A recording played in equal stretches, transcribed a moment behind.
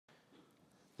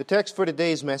The text for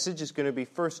today's message is going to be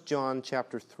 1 John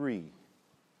chapter 3.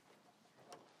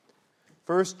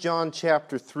 1 John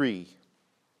chapter 3.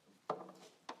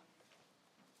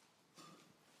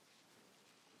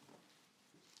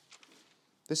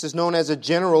 This is known as a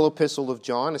general epistle of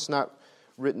John. It's not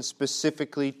written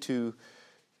specifically to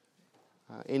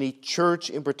any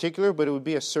church in particular, but it would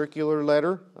be a circular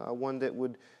letter, one that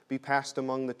would be passed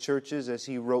among the churches as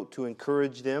he wrote to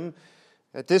encourage them.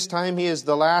 At this time, he is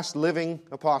the last living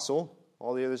apostle.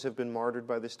 All the others have been martyred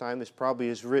by this time. This probably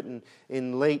is written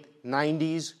in late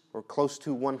 90s or close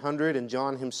to 100, and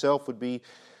John himself would be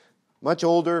much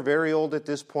older, very old at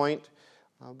this point.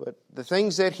 But the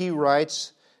things that he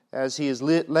writes as he is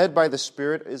led by the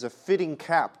Spirit is a fitting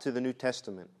cap to the New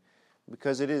Testament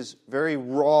because it is very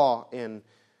raw and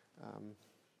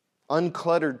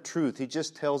uncluttered truth. He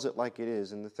just tells it like it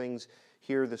is, and the things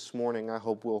here this morning, I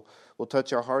hope will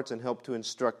touch our hearts and help to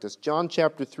instruct us. John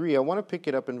chapter 3, I want to pick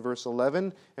it up in verse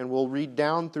 11, and we'll read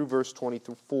down through verse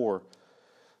 24.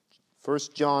 1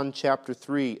 John chapter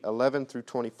 3, 11 through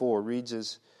 24 reads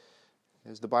as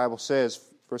the Bible says,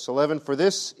 verse 11, "For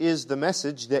this is the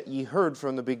message that ye heard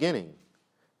from the beginning,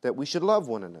 that we should love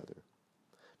one another.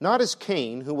 Not as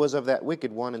Cain, who was of that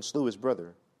wicked one, and slew his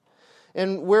brother.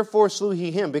 And wherefore slew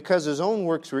he him? Because his own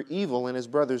works were evil, and his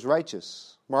brother's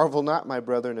righteous. Marvel not, my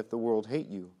brethren, if the world hate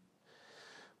you.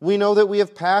 We know that we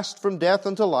have passed from death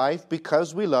unto life,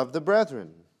 because we love the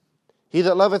brethren. He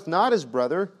that loveth not his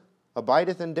brother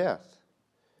abideth in death.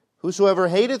 Whosoever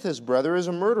hateth his brother is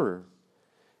a murderer.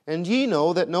 And ye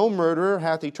know that no murderer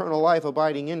hath eternal life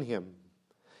abiding in him.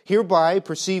 Hereby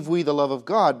perceive we the love of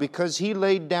God, because he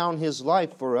laid down his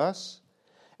life for us,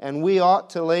 and we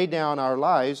ought to lay down our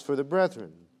lives for the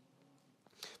brethren.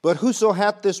 But whoso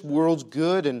hath this world's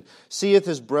good, and seeth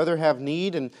his brother have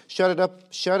need, and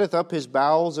shutteth up his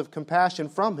bowels of compassion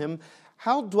from him,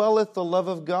 how dwelleth the love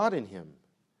of God in him?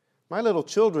 My little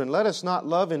children, let us not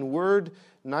love in word,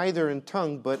 neither in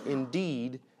tongue, but in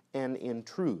deed and in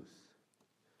truth.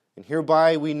 And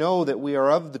hereby we know that we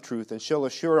are of the truth, and shall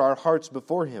assure our hearts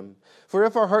before him. For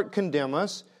if our heart condemn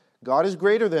us, God is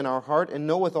greater than our heart, and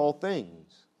knoweth all things.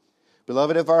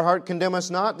 Beloved, if our heart condemn us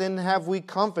not, then have we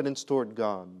confidence toward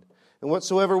God. And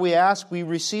whatsoever we ask, we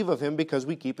receive of him, because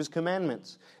we keep his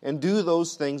commandments, and do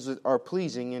those things that are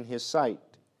pleasing in his sight.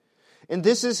 And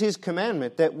this is his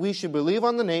commandment, that we should believe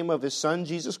on the name of his Son,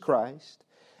 Jesus Christ,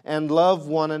 and love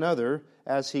one another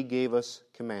as he gave us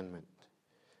commandment.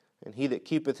 And he that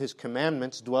keepeth his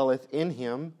commandments dwelleth in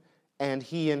him, and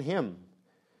he in him.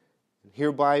 And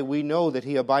hereby we know that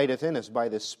he abideth in us by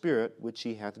the Spirit which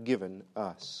he hath given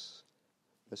us."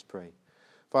 Let's pray.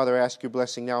 Father, I ask your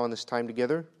blessing now in this time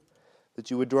together, that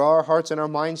you would draw our hearts and our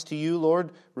minds to you, Lord.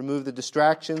 Remove the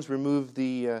distractions, remove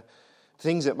the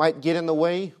things that might get in the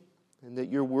way, and that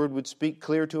your word would speak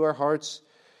clear to our hearts,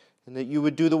 and that you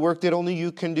would do the work that only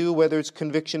you can do, whether it's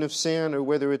conviction of sin or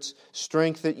whether it's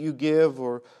strength that you give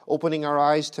or opening our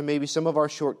eyes to maybe some of our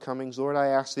shortcomings. Lord, I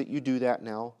ask that you do that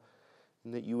now,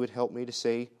 and that you would help me to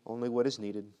say only what is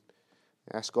needed.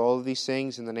 I ask all of these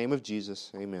things in the name of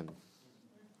Jesus. Amen.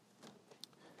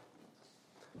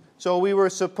 So we were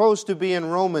supposed to be in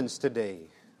Romans today.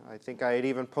 I think I had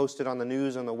even posted on the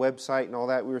news, on the website and all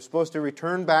that. We were supposed to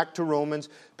return back to Romans,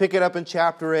 pick it up in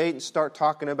chapter 8 and start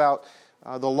talking about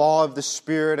the law of the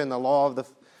Spirit and the law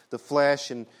of the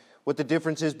flesh and what the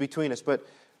difference is between us. But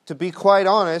to be quite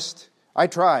honest, I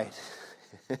tried.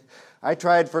 I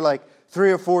tried for like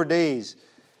 3 or 4 days.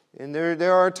 And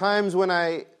there are times when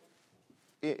I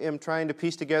am trying to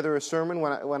piece together a sermon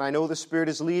when I know the Spirit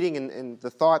is leading and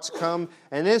the thoughts come.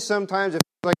 And then sometimes it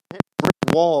feels like a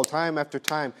brick wall time after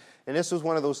time. And this was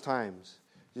one of those times.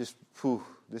 Just,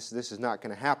 this is not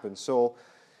going to happen. So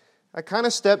I kind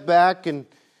of stepped back and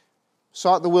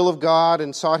sought the will of God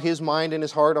and sought his mind and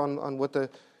his heart on what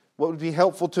would be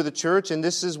helpful to the church. And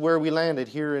this is where we landed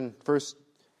here in 1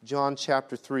 John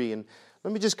chapter 3. And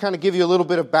let me just kind of give you a little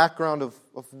bit of background of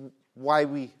why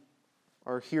we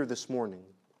are here this morning.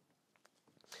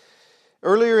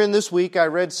 Earlier in this week, I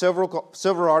read several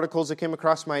articles that came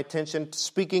across my attention,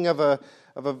 speaking of a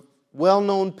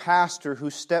well-known pastor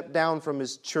who stepped down from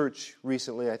his church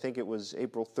recently. I think it was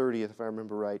April 30th, if I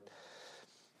remember right.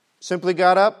 Simply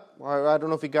got up. I don't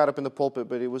know if he got up in the pulpit,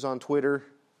 but it was on Twitter.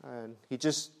 And he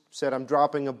just said, "I'm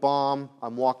dropping a bomb.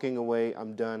 I'm walking away.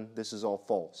 I'm done. This is all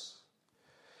false."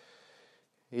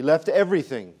 He left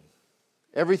everything.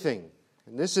 Everything.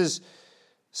 And this is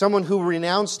someone who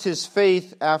renounced his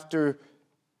faith after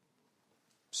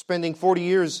spending 40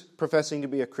 years professing to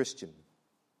be a Christian.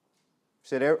 He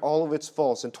said all of it's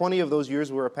false. And 20 of those years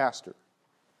were a pastor.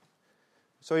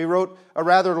 So he wrote a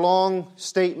rather long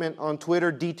statement on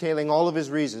Twitter detailing all of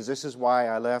his reasons. This is why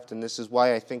I left, and this is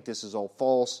why I think this is all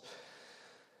false.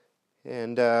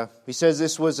 And he says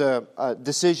this was a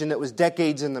decision that was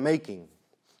decades in the making.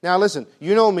 Now listen,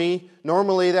 you know me.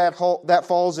 Normally that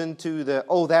falls into the,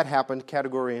 oh, that happened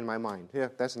category in my mind. Yeah,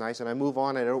 that's nice. And I move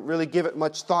on. I don't really give it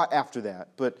much thought after that.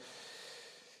 But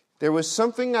there was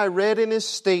something I read in his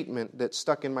statement that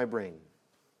stuck in my brain.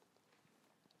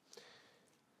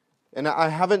 And I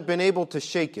haven't been able to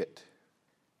shake it.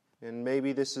 And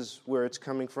maybe this is where it's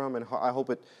coming from, and I hope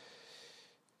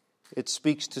it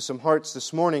speaks to some hearts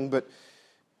this morning. But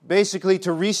basically,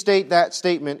 to restate that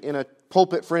statement in a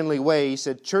pulpit-friendly way, he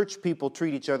said, church people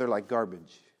treat each other like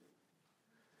garbage.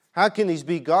 How can these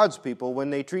be God's people when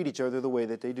they treat each other the way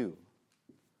that they do?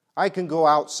 I can go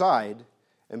outside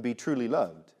and be truly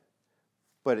loved.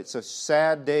 But it's a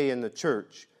sad day in the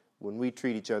church when we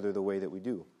treat each other the way that we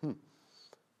do.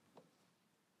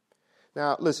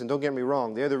 Now, listen, don't get me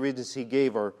wrong. The other reasons he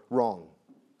gave are wrong,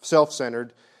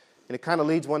 self-centered, and it kind of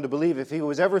leads one to believe if he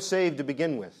was ever saved to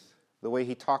begin with, the way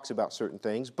he talks about certain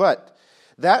things. But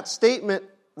that statement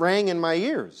rang in my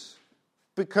ears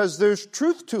because there's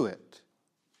truth to it.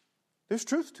 There's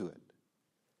truth to it.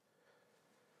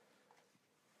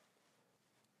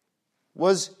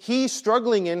 Was he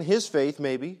struggling in his faith,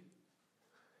 maybe,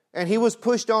 and he was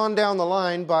pushed on down the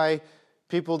line by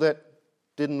people that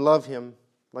didn't love him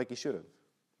like he should have,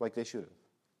 like they should have?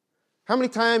 How many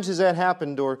times has that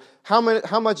happened, or how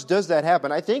much does that happen?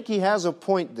 I think he has a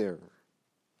point there.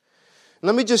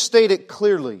 Let me just state it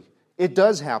clearly. It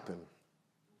does happen.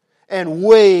 And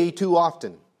way too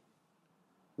often.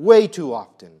 Way too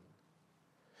often.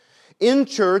 In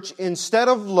church, instead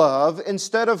of love,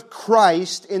 instead of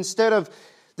Christ, instead of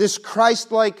this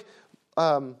Christ-like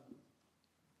love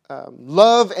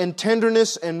and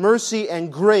tenderness and mercy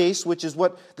and grace, which is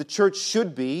what the church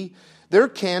should be, there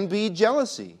can be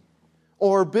jealousy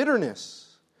or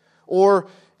bitterness or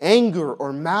anger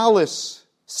or malice,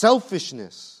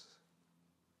 selfishness.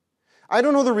 I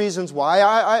don't know the reasons why.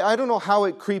 I don't know how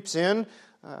it creeps in.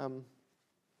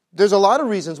 There's a lot of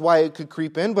reasons why it could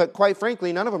creep in, but quite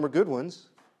frankly, none of them are good ones.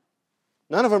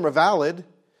 None of them are valid.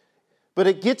 But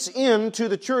it gets into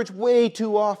the church way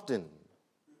too often.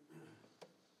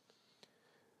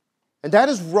 And that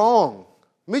is wrong.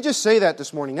 Let me just say that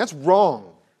this morning. That's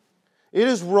wrong. It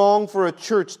is wrong for a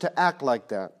church to act like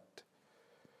that.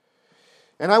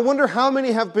 And I wonder how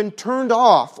many have been turned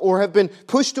off or have been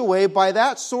pushed away by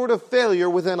that sort of failure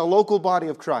within a local body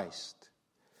of Christ.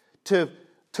 To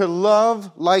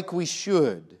love like we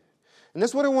should. And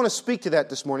that's what I want to speak to that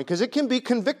this morning, because it can be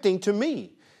convicting to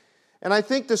me. And I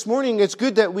think this morning it's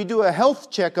good that we do a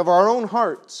health check of our own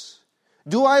hearts.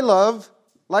 Do I love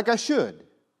like I should?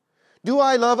 Do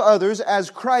I love others as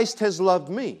Christ has loved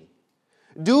me?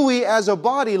 Do we as a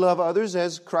body love others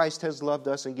as Christ has loved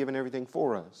us and given everything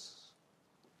for us?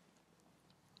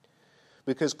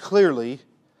 Because clearly,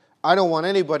 I don't want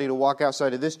anybody to walk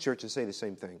outside of this church and say the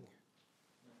same thing.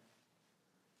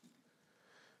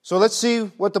 So let's see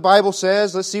what the Bible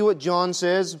says. Let's see what John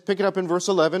says. Pick it up in verse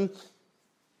 11.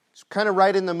 It's kind of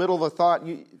right in the middle of a thought.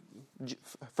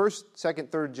 First,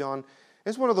 second, third John.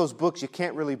 It's one of those books you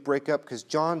can't really break up because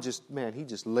John he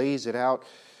just lays it out.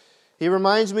 He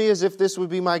reminds me as if this would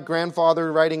be my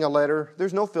grandfather writing a letter.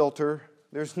 There's no filter.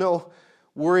 There's no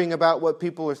worrying about what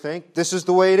people will think. This is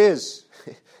the way it is.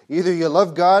 Either you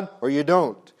love God or you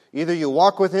don't. Either you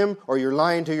walk with Him or you're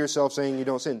lying to yourself saying you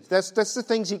don't sin. That's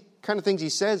the kind of things he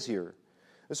says here.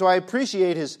 And so I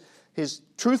appreciate his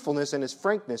truthfulness and his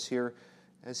frankness here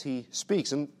as he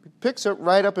speaks. And he picks up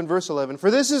right up in verse 11. For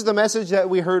this is the message that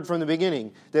we heard from the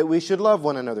beginning, that we should love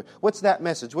one another. What's that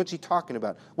message? What's he talking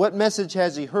about? What message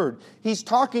has he heard? He's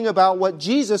talking about what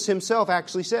Jesus himself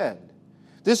actually said.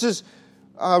 This is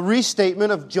a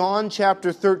restatement of John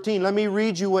chapter 13. Let me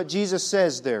read you what Jesus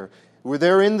says there. We're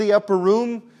there in the upper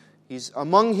room. He's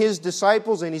among his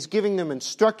disciples and he's giving them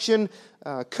instruction,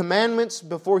 commandments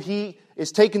before he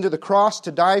is taken to the cross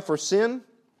to die for sin.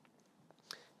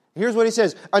 Here's what he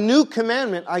says. A new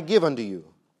commandment I give unto you,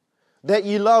 that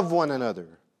ye love one another,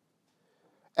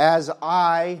 as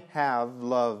I have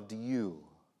loved you,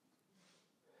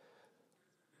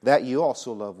 that ye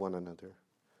also love one another.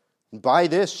 By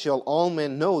this shall all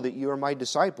men know that ye are my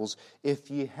disciples, if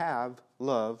ye have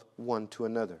love one to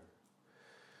another.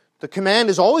 The command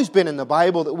has always been in the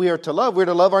Bible that we are to love. We're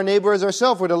to love our neighbor as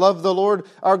ourselves. We're to love the Lord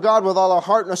our God with all our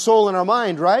heart and our soul and our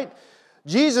mind, right?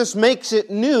 Jesus makes it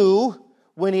new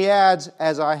when he adds,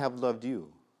 as I have loved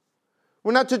you.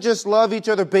 We're not to just love each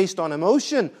other based on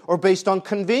emotion or based on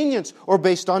convenience or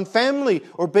based on family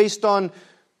or based on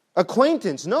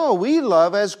acquaintance. No, we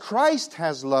love as Christ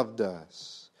has loved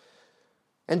us.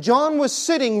 And John was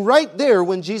sitting right there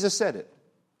when Jesus said it.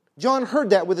 John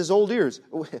heard that with his old ears,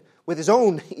 with his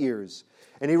own ears.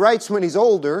 And he writes when he's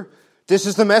older, this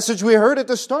is the message we heard at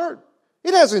the start.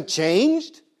 It hasn't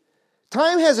changed.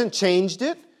 Time hasn't changed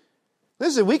it.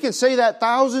 Listen, we can say that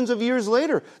thousands of years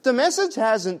later. The message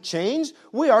hasn't changed.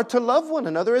 We are to love one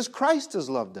another as Christ has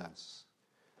loved us.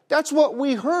 That's what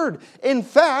we heard. In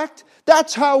fact,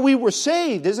 that's how we were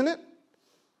saved, isn't it?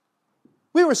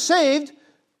 We were saved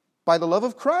by the love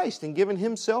of Christ and given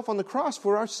Himself on the cross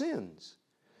for our sins.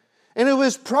 And it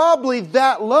was probably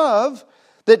that love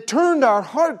that turned our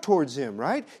heart towards Him,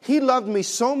 right? He loved me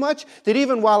so much that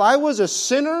even while I was a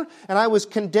sinner and I was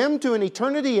condemned to an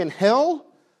eternity in hell,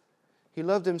 He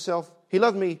loved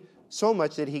me so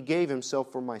much that He gave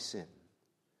Himself for my sin.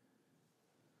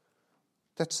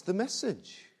 That's the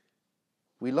message.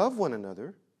 We love one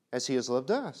another as He has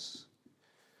loved us.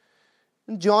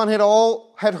 And John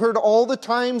had heard all the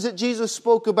times that Jesus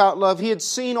spoke about love. He had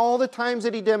seen all the times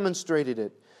that He demonstrated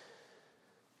it.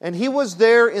 And he was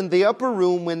there in the upper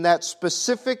room when that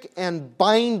specific and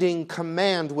binding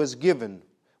command was given.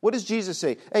 What does Jesus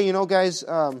say? Hey, guys,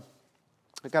 I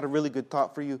got a really good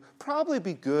thought for you. Probably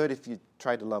be good if you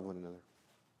tried to love one another.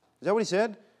 Is that what He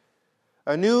said?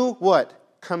 A new what?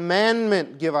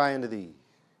 Commandment give I unto thee.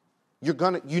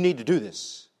 You need to do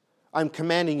this. I'm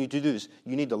commanding you to do this.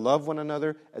 You need to love one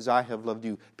another as I have loved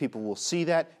you. People will see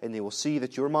that and they will see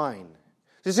that you're mine.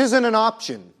 This isn't an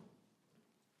option.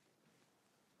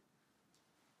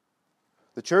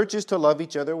 The church is to love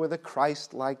each other with a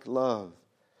Christ-like love.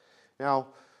 Now,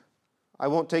 I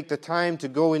won't take the time to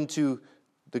go into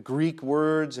the Greek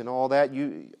words and all that.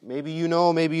 Maybe you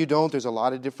know, maybe you don't. There's a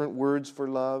lot of different words for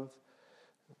love.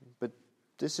 But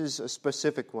this is a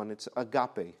specific one. It's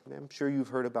agape. I'm sure you've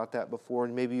heard about that before,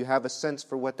 and maybe you have a sense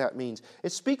for what that means.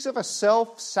 It speaks of a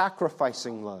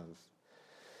self-sacrificing love.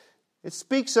 It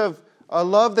speaks of a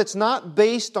love that's not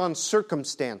based on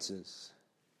circumstances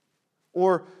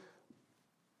or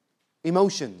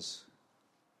emotions.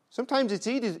 Sometimes it's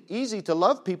easy to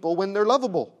love people when they're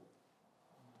lovable.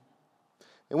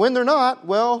 And when they're not,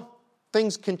 well,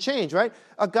 things can change, right?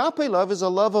 Agape love is a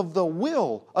love of the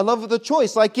will, a love of the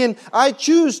choice. Like in, I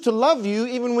choose to love you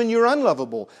even when you're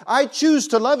unlovable. I choose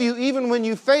to love you even when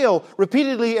you fail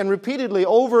repeatedly and repeatedly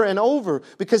over and over.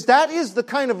 Because that is the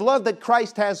kind of love that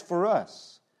Christ has for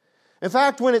us. In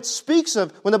fact, when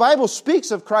the Bible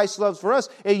speaks of Christ's love for us,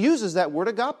 it uses that word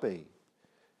agape.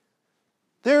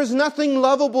 There's nothing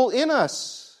lovable in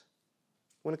us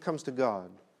when it comes to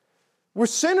God. We're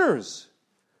sinners.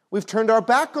 We've turned our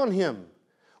back on Him.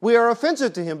 We are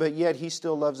offensive to Him, but yet He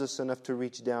still loves us enough to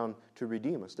reach down to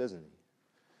redeem us, doesn't He?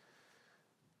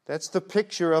 That's the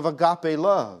picture of agape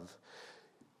love.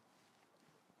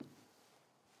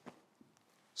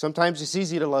 Sometimes it's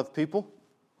easy to love people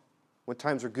when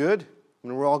times are good,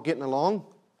 when we're all getting along.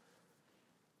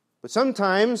 But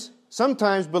sometimes,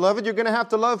 beloved, you're going to have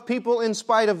to love people in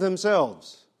spite of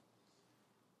themselves.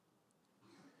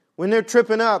 When they're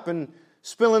tripping up and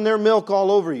spilling their milk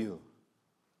all over you,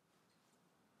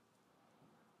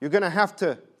 you're going to have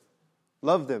to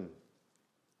love them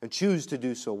and choose to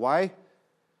do so. Why?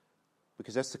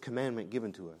 Because that's the commandment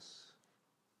given to us.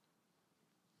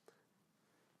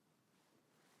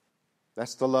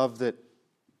 That's the love that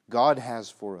God has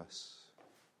for us.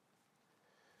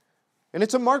 And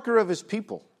it's a marker of His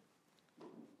people.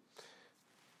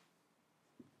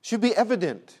 Should be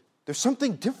evident. There's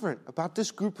something different about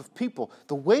this group of people.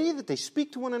 The way that they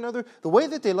speak to one another, the way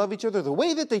that they love each other, the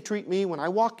way that they treat me when I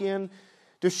walk in,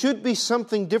 there should be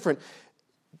something different.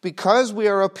 Because we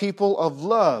are a people of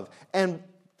love. And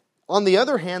on the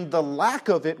other hand, the lack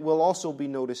of it will also be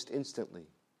noticed instantly.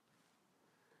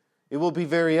 It will be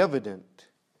very evident.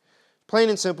 Plain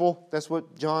and simple, that's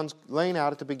what John's laying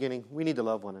out at the beginning. We need to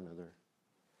love one another.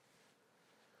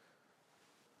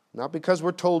 Not because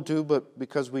we're told to, but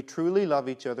because we truly love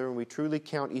each other and we truly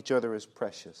count each other as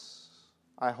precious.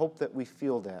 I hope that we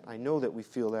feel that. I know that we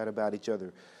feel that about each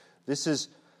other. This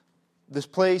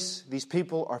place, these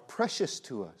people are precious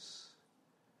to us.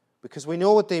 Because we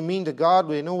know what they mean to God.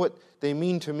 We know what they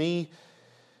mean to me.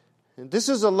 And this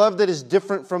is a love that is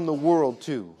different from the world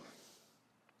too.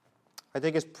 I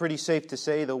think it's pretty safe to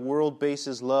say the world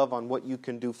bases love on what you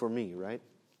can do for me, right?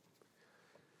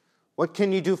 What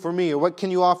can you do for me? Or what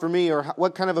can you offer me? Or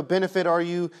what kind of a benefit are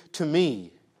you to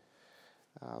me?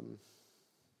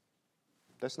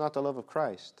 That's not the love of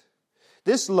Christ.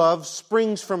 This love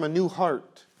springs from a new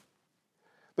heart.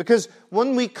 Because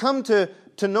when we come to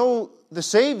to know the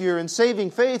Savior and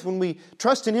saving faith, when we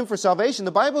trust in Him for salvation,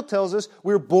 the Bible tells us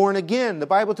we're born again. The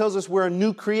Bible tells us we're a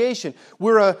new creation.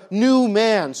 We're a new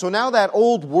man. So now that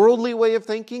old worldly way of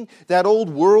thinking, that old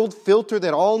world filter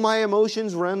that all my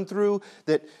emotions run through,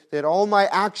 that all my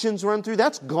actions run through,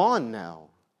 that's gone now.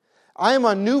 I am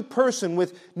a new person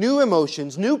with new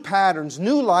emotions, new patterns,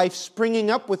 new life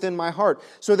springing up within my heart.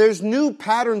 So there's new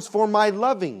patterns for my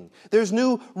loving. There's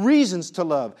new reasons to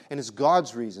love. And it's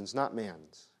God's reasons, not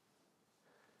man's.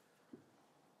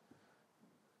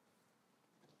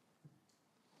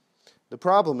 The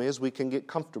problem is we can get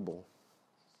comfortable.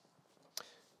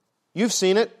 You've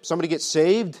seen it. Somebody gets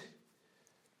saved,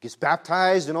 gets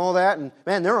baptized and all that, and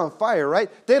man, they're on fire, right?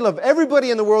 They love everybody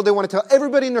in the world. They want to tell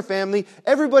everybody in their family,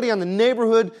 everybody in the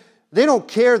neighborhood. They don't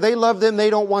care. They love them. They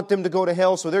don't want them to go to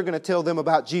hell, so they're going to tell them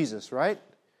about Jesus, right?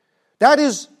 That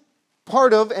is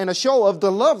part of and a show of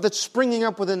the love that's springing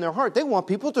up within their heart. They want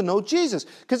people to know Jesus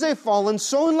because they've fallen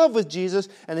so in love with Jesus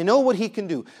and they know what He can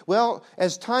do. Well,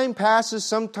 as time passes,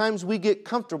 sometimes we get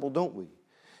comfortable, don't we?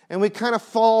 And we kind of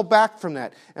fall back from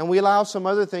that. And we allow some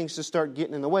other things to start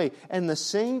getting in the way. And the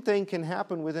same thing can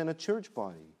happen within a church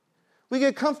body. We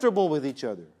get comfortable with each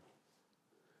other.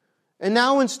 And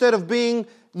now instead of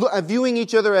viewing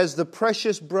each other as the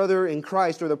precious brother in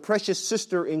Christ or the precious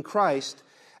sister in Christ,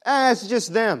 it's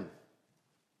just them.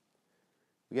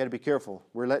 We got to be careful.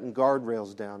 We're letting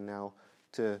guardrails down now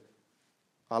to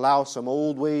allow some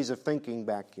old ways of thinking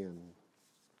back in.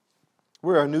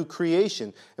 We're a new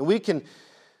creation. And we can,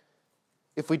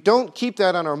 if we don't keep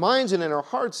that on our minds and in our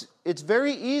hearts, it's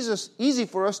very easy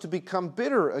for us to become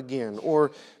bitter again,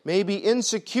 or maybe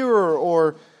insecure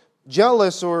or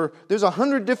jealous, or there's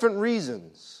 100 different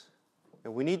reasons.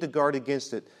 And we need to guard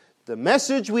against it. The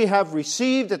message we have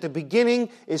received at the beginning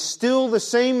is still the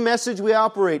same message we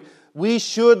operate. We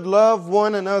should love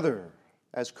one another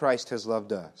as Christ has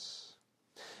loved us.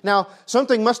 Now,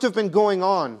 something must have been going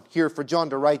on here for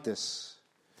John to write this.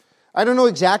 I don't know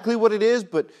exactly what it is,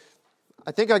 but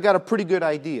I think I got a pretty good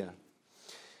idea.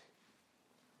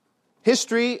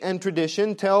 History and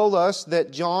tradition tell us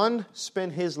that John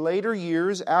spent his later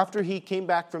years after he came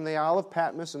back from the Isle of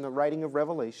Patmos and the writing of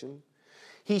Revelation.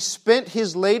 He spent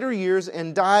his later years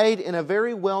and died in a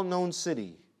very well-known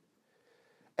city,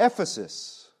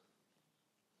 Ephesus.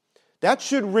 That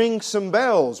should ring some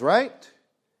bells, right?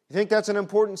 You think that's an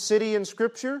important city in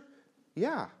Scripture?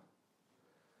 Yeah.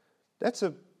 That's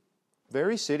a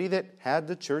very city that had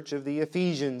the church of the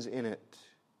Ephesians in it.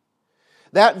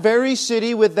 That very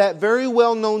city with that very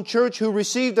well-known church who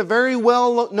received a very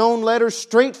well-known letter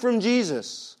straight from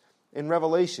Jesus in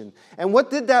Revelation. And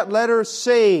what did that letter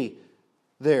say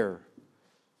there?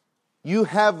 You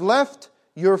have left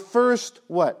your first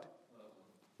what?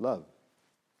 Love.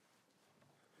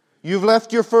 You've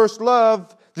left your first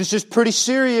love. This is pretty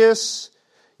serious.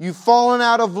 You've fallen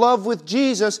out of love with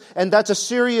Jesus, and that's a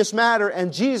serious matter.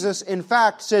 And Jesus, in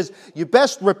fact, says, you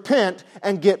best repent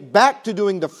and get back to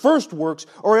doing the first works,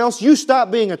 or else you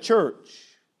stop being a church.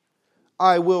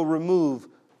 I will remove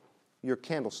your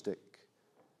candlestick.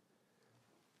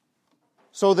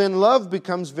 So then love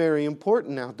becomes very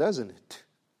important now, doesn't it?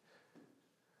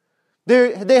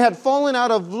 They had fallen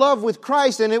out of love with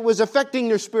Christ, and it was affecting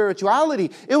their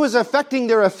spirituality. It was affecting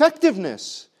their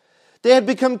effectiveness. They had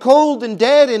become cold and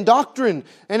dead in doctrine,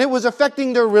 and it was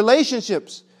affecting their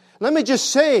relationships. Let me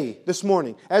just say this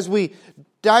morning, as we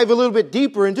dive a little bit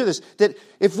deeper into this, that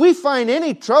if we find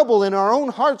any trouble in our own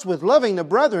hearts with loving the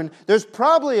brethren, there's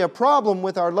probably a problem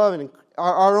with our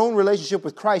own relationship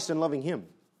with Christ and loving Him.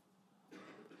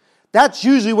 That's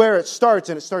usually where it starts,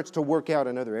 and it starts to work out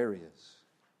in other areas.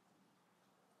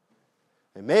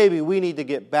 And maybe we need to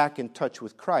get back in touch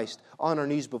with Christ, on our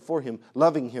knees before Him,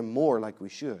 loving Him more like we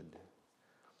should.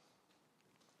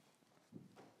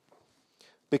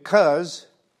 Because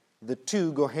the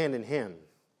two go hand in hand.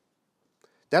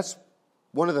 That's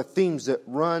one of the themes that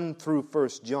run through 1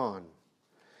 John.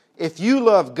 If you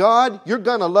love God, you're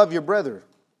going to love your brother.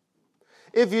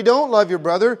 If you don't love your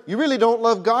brother, you really don't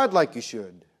love God like you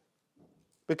should.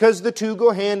 Because the two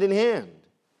go hand in hand.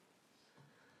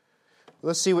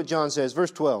 Let's see what John says.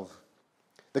 Verse 12.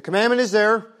 The commandment is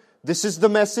there. This is the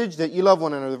message, that you love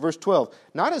one another. Verse 12.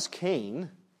 Not as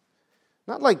Cain.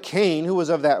 Not like Cain, who was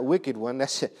of that wicked one.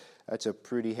 That's a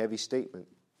pretty heavy statement.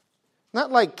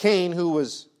 Not like Cain, who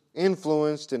was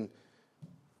influenced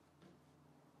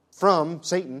from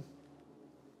Satan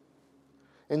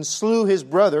and slew his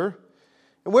brother.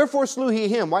 And wherefore slew he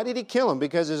him? Why did he kill him?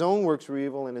 Because his own works were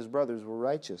evil and his brothers were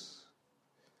righteous.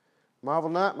 Marvel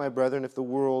not, my brethren, if the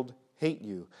world hate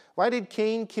you. Why did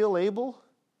Cain kill Abel?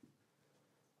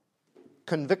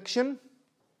 Conviction,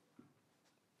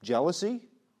 jealousy,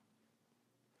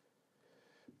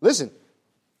 Listen,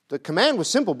 the command was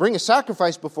simple. Bring a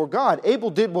sacrifice before God. Abel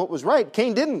did what was right.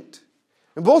 Cain didn't.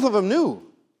 And both of them knew.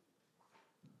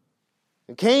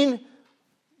 And Cain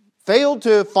failed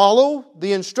to follow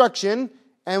the instruction.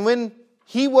 And when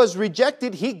he was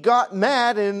rejected, he got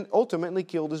mad and ultimately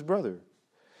killed his brother.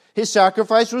 His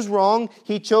sacrifice was wrong.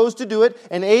 He chose to do it.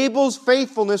 And Abel's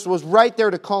faithfulness was right there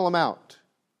to call him out.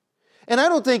 And I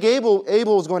don't think Abel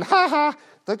was going, ha ha,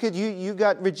 look at you, you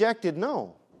got rejected.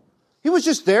 No. He was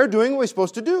just there doing what he was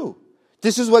supposed to do.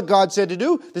 This is what God said to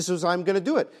do. This is how I'm going to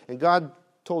do it. And God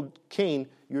told Cain,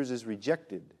 yours is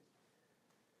rejected.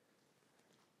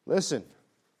 Listen,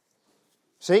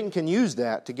 Satan can use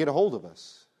that to get a hold of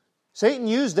us. Satan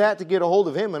used that to get a hold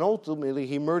of him, and ultimately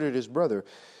he murdered his brother.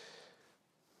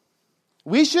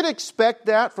 We should expect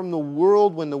that from the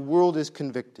world when the world is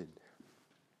convicted.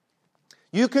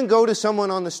 You can go to someone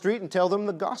on the street and tell them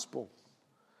the gospel.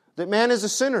 That man is a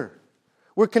sinner.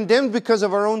 We're condemned because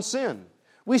of our own sin.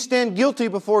 We stand guilty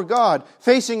before God,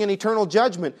 facing an eternal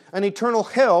judgment, an eternal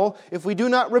hell, if we do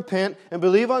not repent and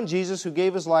believe on Jesus who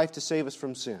gave His life to save us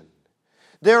from sin.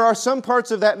 There are some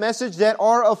parts of that message that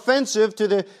are offensive to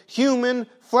the human,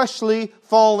 fleshly,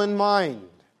 fallen mind.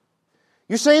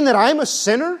 You're saying that I'm a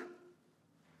sinner?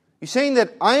 You're saying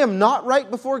that I am not right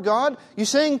before God? You're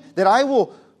saying that I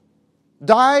will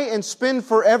die and spend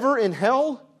forever in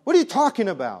hell? What are you talking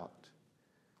about?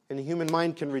 And the human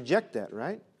mind can reject that,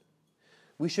 right?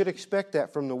 We should expect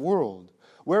that from the world.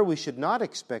 Where we should not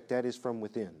expect that is from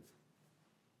within.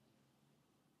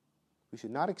 We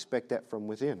should not expect that from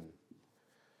within.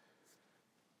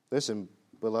 Listen,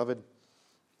 beloved,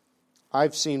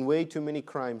 I've seen way too many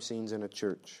crime scenes in a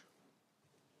church.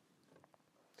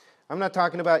 I'm not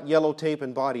talking about yellow tape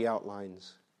and body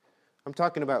outlines. I'm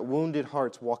talking about wounded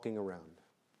hearts walking around.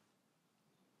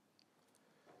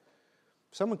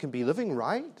 Someone can be living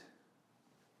right,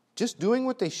 just doing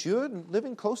what they should,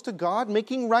 living close to God,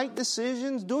 making right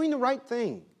decisions, doing the right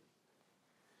thing.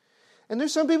 And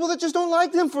there's some people that just don't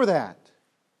like them for that.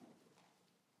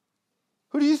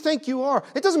 Who do you think you are?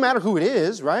 It doesn't matter who it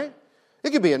is, right?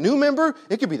 It could be a new member.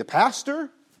 It could be the pastor,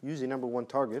 usually number one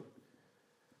target.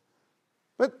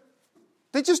 But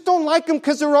they just don't like them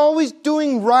because they're always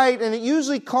doing right, and it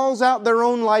usually calls out their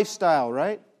own lifestyle,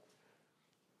 right?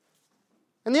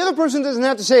 And the other person doesn't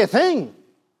have to say a thing.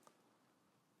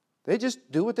 They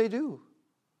just do what they do.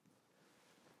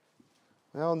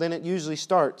 Well, then it usually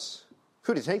starts.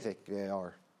 Who do you think they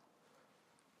are?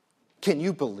 Can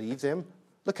you believe them?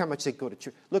 Look how much they go to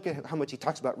church. Look at how much he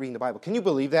talks about reading the Bible. Can you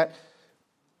believe that?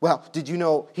 Well, did you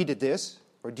know he did this?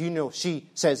 Or do you know she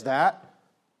says that?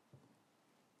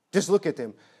 Just look at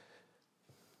them.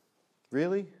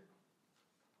 Really?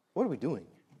 What are we doing?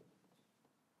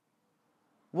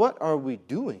 What are we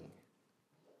doing?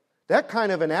 That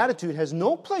kind of an attitude has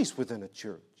no place within a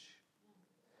church.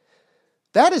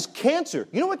 That is cancer.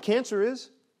 You know what cancer is?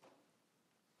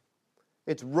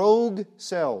 It's rogue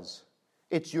cells.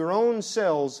 It's your own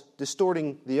cells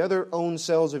distorting the other own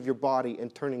cells of your body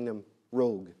and turning them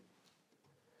rogue.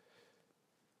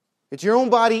 It's your own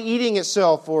body eating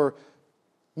itself or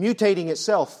mutating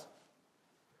itself.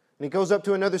 And it goes up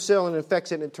to another cell and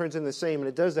infects it and it turns into the same, and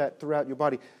it does that throughout your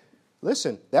body.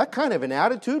 Listen, that kind of an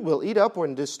attitude will eat up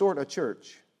and distort a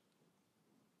church.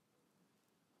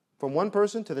 From one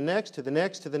person to the next, to the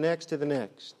next, to the next, to the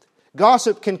next.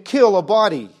 Gossip can kill a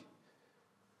body.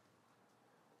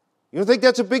 You don't think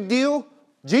that's a big deal?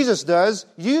 Jesus does.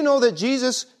 You know that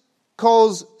Jesus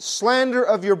calls slander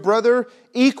of your brother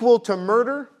equal to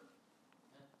murder?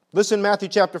 Listen, Matthew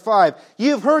chapter 5. Ye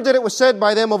have heard that it was said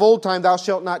by them of old time, thou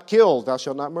shalt not kill, thou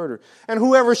shalt not murder. And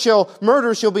whoever shall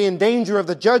murder shall be in danger of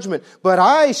the judgment. But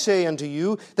I say unto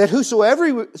you that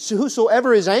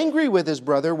whosoever is angry with his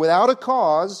brother without a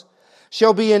cause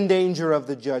shall be in danger of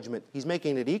the judgment. He's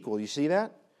making it equal. You see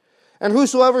that? And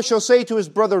whosoever shall say to his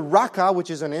brother, Raka,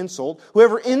 which is an insult,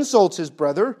 whoever insults his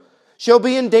brother shall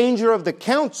be in danger of the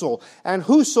council. And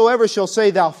whosoever shall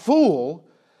say, thou fool,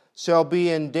 shall be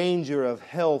in danger of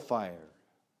hellfire.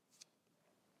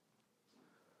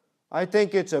 I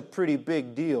think it's a pretty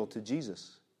big deal to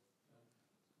Jesus.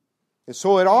 And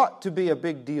so it ought to be a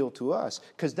big deal to us,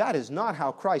 because that is not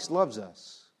how Christ loves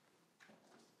us.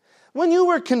 When you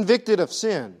were convicted of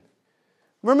sin,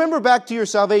 remember back to your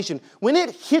salvation, when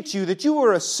it hit you that you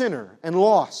were a sinner and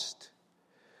lost,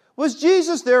 was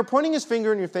Jesus there pointing His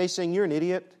finger in your face saying, you're an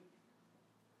idiot?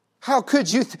 How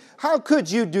could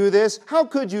you do this? How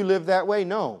could you live that way?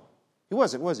 No, He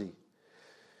wasn't, was He?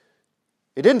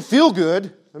 It didn't feel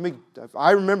good.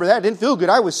 I remember that. It didn't feel good.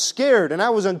 I was scared and I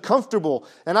was uncomfortable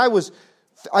and I was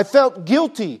I felt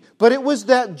guilty, but it was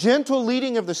that gentle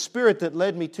leading of the Spirit that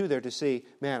led me to there to say,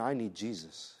 man, I need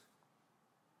Jesus.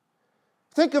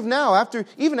 Think of now,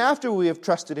 even after we have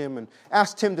trusted Him and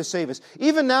asked Him to save us,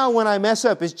 even now when I mess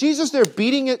up, is Jesus there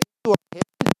beating it to our head?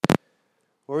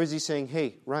 Or is He saying,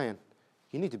 hey, Ryan,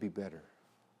 you need to be better?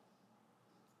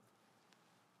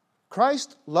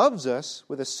 Christ loves us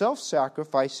with a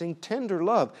self-sacrificing, tender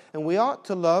love, and we ought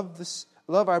to love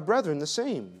our brethren the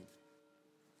same.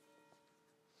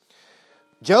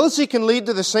 Jealousy can lead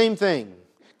to the same thing.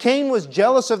 Cain was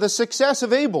jealous of the success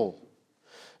of Abel.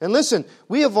 And listen,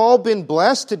 we have all been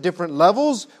blessed to different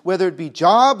levels, whether it be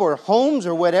job or homes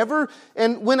or whatever.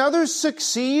 And when others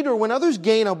succeed or when others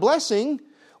gain a blessing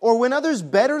or when others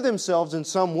better themselves in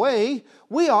some way,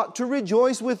 we ought to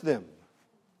rejoice with them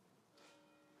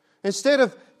instead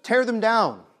of tear them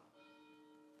down.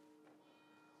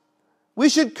 We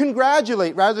should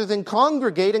congratulate rather than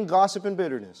congregate in gossip and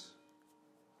bitterness.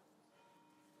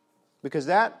 Because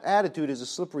that attitude is a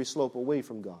slippery slope away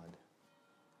from God.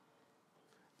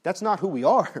 That's not who we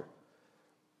are.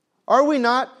 Are we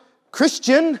not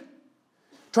Christian?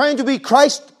 Trying to be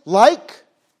Christ-like?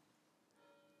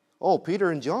 Oh, Peter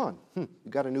and John, you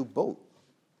got a new boat.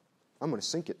 I'm going to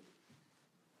sink it.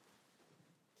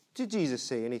 Did Jesus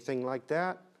say anything like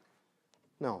that?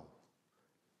 No.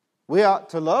 We ought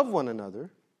to love one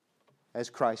another as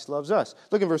Christ loves us.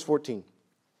 Look in verse 14.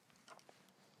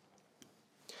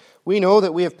 We know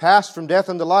that we have passed from death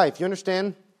unto life. You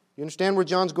understand? You understand where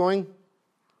John's going?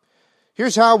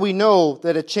 Here's how we know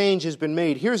that a change has been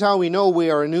made. Here's how we know we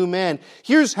are a new man.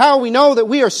 Here's how we know that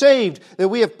we are saved, that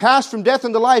we have passed from death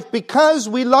unto life, because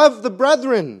we love the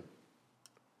brethren.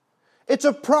 It's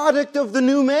a product of the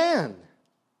new man.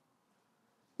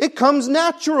 It comes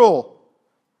natural,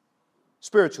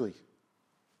 spiritually.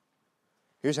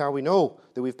 Here's how we know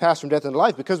that we've passed from death unto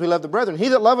life, because we love the brethren. He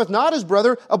that loveth not his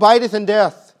brother abideth in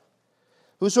death.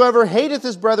 Whosoever hateth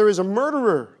his brother is a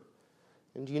murderer.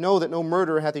 And you know that no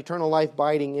murderer hath eternal life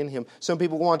abiding in him. Some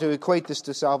people want to equate this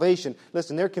to salvation.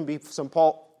 Listen, there can be some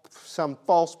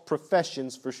false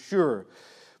professions for sure.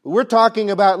 But we're talking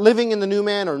about living in the new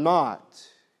man or not.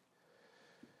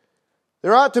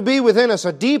 There ought to be within us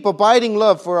a deep, abiding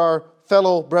love for our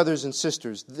fellow brothers and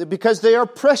sisters, because they are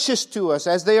precious to us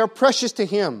as they are precious to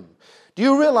Him. Do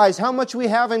you realize how much we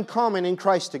have in common in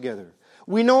Christ together?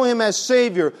 We know Him as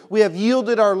Savior. We have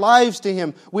yielded our lives to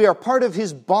Him. We are part of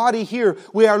His body here.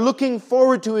 We are looking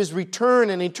forward to His return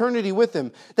and eternity with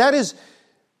Him. That is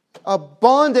a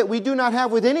bond that we do not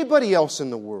have with anybody else in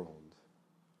the world.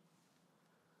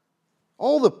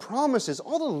 All the promises,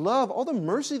 all the love, all the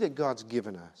mercy that God's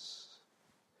given us.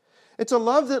 It's a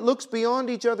love that looks beyond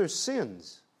each other's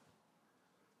sins.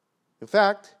 In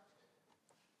fact,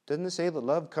 doesn't it say that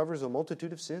love covers a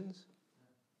multitude of sins?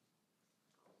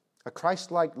 A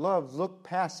Christ-like love looks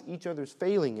past each other's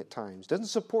failing at times. Doesn't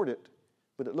support it,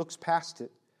 but it looks past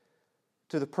it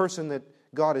to the person that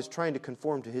God is trying to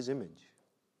conform to His image.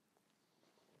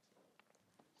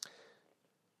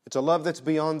 It's a love that's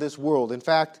beyond this world. In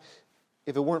fact,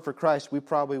 if it weren't for Christ, we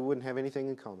probably wouldn't have anything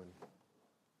in common.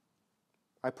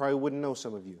 I probably wouldn't know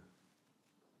some of you.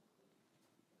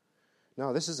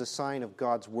 No, this is a sign of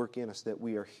God's work in us, that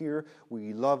we are here,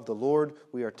 we love the Lord,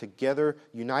 we are together,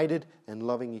 united, and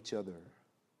loving each other.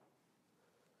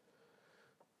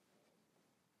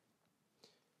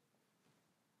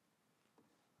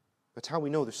 That's how we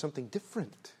know there's something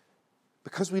different.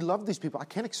 Because we love these people. I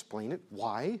can't explain it.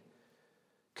 Why?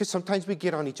 Because sometimes we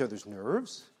get on each other's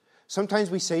nerves. Sometimes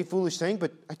we say foolish things,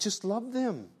 but I just love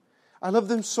them. I love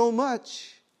them so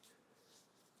much.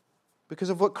 Because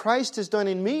of what Christ has done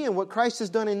in me and what Christ has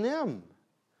done in them.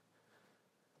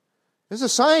 This is a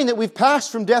sign that we've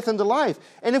passed from death into life.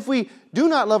 And if we do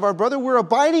not love our brother, we're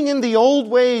abiding in the old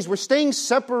ways. We're staying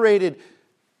separated,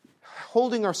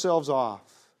 holding ourselves off.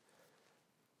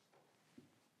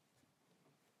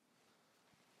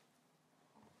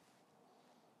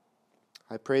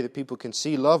 I pray that people can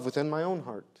see love within my own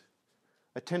heart,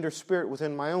 a tender spirit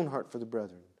within my own heart for the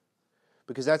brethren.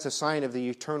 Because that's a sign of the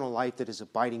eternal life that is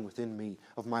abiding within me,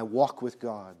 of my walk with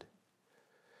God.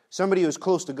 Somebody who is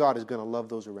close to God is going to love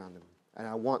those around him. And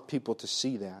I want people to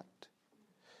see that.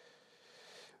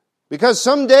 Because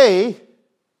someday,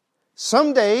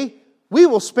 we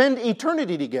will spend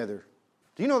eternity together.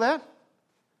 Do you know that?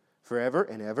 Forever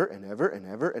and ever and ever and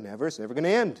ever and ever. It's never going to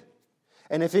end.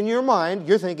 And if in your mind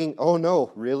you're thinking, oh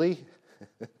no, really?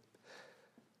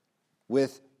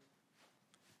 With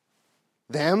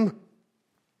them?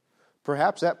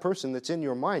 Perhaps that person that's in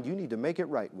your mind, you need to make it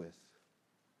right with.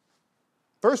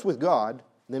 First with God,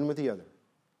 then with the other.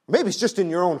 Maybe it's just in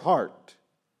your own heart.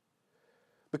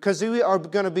 Because we are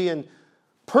going to be in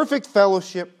perfect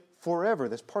fellowship forever.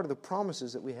 That's part of the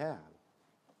promises that we have.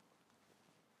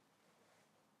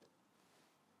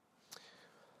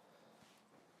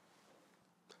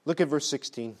 Look at verse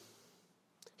 16.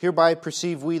 Hereby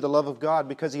perceive we the love of God,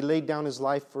 because He laid down His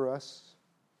life for us.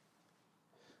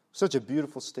 Such a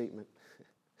beautiful statement.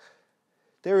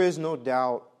 There is no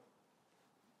doubt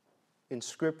in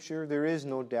Scripture, there is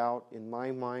no doubt in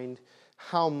my mind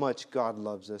how much God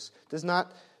loves us. Does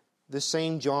not the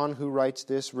same John who writes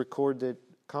this record the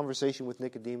conversation with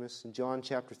Nicodemus in John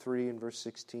chapter 3 and verse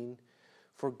 16?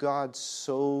 For God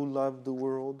so loved the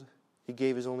world, He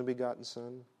gave His only begotten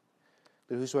Son,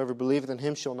 that whosoever believeth in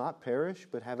Him shall not perish,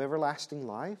 but have everlasting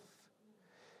life.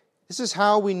 This is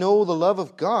how we know the love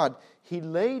of God. He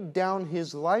laid down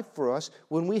His life for us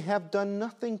when we have done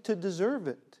nothing to deserve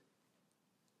it.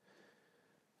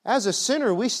 As a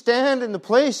sinner, we stand in the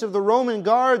place of the Roman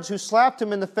guards who slapped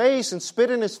Him in the face and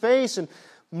spit in His face and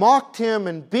mocked Him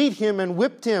and beat Him and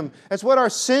whipped Him. That's what our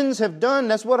sins have done.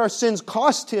 That's what our sins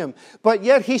cost Him. But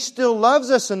yet He still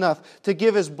loves us enough to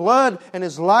give His blood and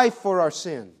His life for our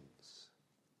sins.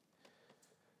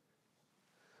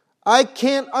 I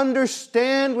can't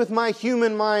understand with my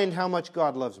human mind how much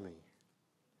God loves me.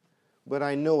 But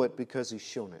I know it because He's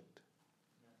shown it.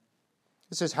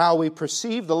 This is how we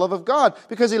perceive the love of God,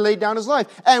 because He laid down His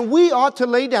life. And we ought to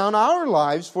lay down our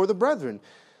lives for the brethren.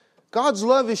 God's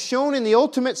love is shown in the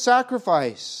ultimate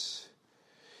sacrifice.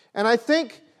 And I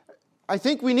think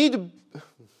we need to...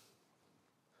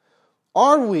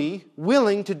 Are we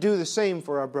willing to do the same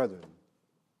for our brethren?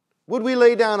 Would we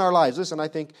lay down our lives? Listen, I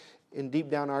think in deep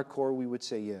down our core we would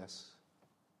say yes.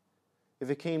 If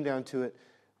it came down to it,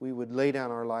 we would lay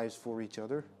down our lives for each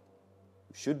other.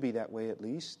 It should be that way at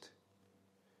least.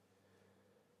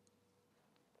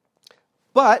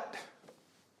 But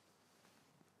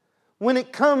when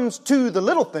it comes to the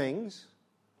little things,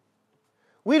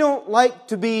 we don't like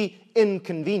to be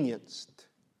inconvenienced.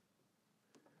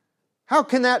 How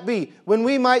can that be? When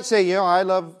we might say, I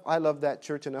love that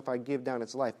church enough, I give down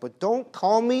its life. But don't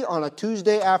call me on a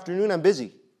Tuesday afternoon, I'm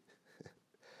busy.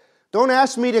 Don't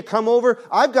ask me to come over.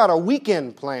 I've got a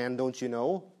weekend plan, don't you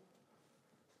know?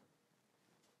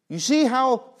 You see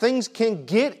how things can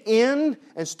get in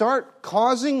and start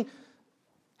causing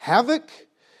havoc?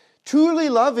 Truly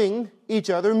loving each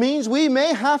other means we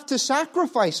may have to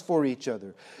sacrifice for each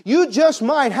other. You just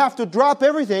might have to drop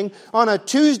everything on a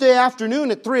Tuesday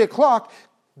afternoon at 3 o'clock,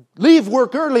 leave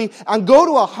work early, and go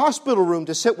to a hospital room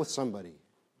to sit with somebody.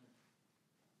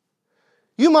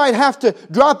 You might have to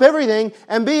drop everything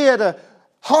and be at a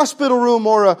hospital room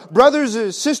or a brother's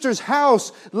or sister's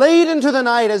house late into the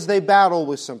night as they battle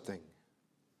with something.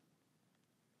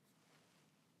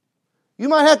 You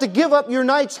might have to give up your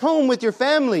nights home with your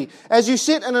family as you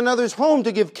sit in another's home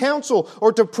to give counsel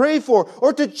or to pray for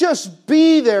or to just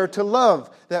be there to love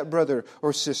that brother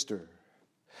or sister.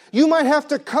 You might have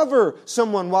to cover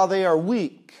someone while they are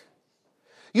weak.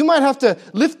 You might have to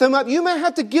lift them up. You might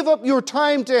have to give up your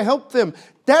time to help them.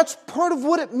 That's part of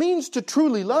what it means to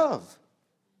truly love.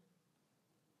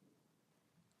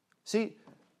 See,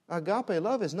 agape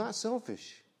love is not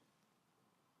selfish.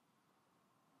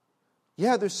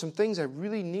 Yeah, there's some things I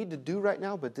really need to do right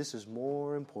now, but this is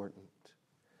more important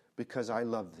because I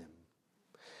love them.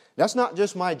 That's not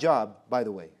just my job, by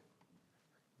the way.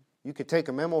 You could take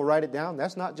a memo, write it down.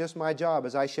 That's not just my job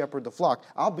as I shepherd the flock.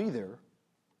 I'll be there.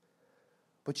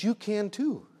 But you can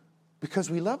too,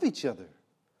 because we love each other.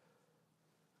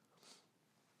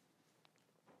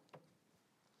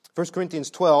 1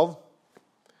 Corinthians 12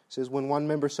 says, when one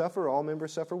member suffer, all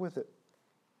members suffer with it.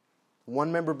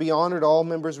 One member be honored, all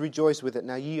members rejoice with it.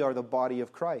 Now ye are the body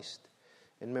of Christ,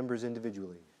 and members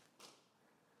individually.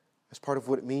 That's part of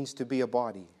what it means to be a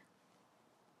body.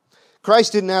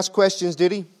 Christ didn't ask questions,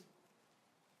 did He?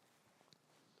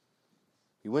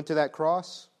 He went to that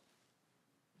cross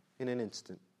in an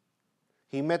instant.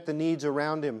 He met the needs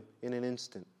around Him in an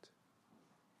instant.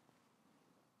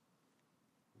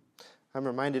 I'm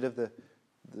reminded of the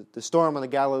storm on the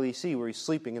Galilee Sea where He's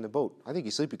sleeping in the boat. I think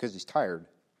He's sleeping because He's tired.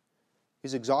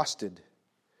 He's exhausted.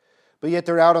 But yet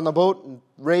they're out on the boat and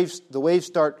the waves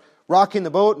start rocking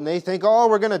the boat and they think,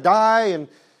 we're going to die. And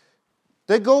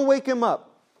they go wake Him up.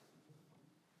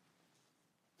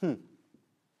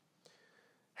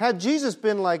 Had Jesus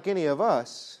been like any of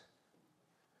us,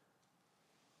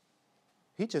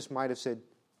 He just might have said,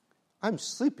 I'm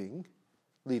sleeping,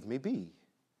 leave me be.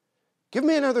 Give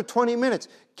me another 20 minutes.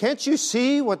 Can't you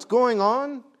see what's going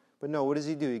on? But no, what does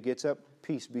He do? He gets up,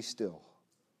 peace, be still.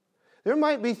 There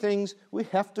might be things we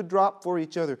have to drop for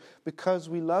each other because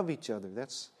we love each other.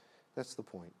 That's the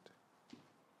point.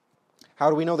 How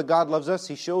do we know that God loves us?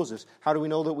 He shows us. How do we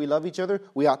know that we love each other?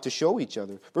 We ought to show each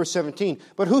other. Verse 17,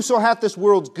 but whoso hath this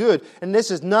world's good, and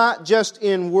this is not just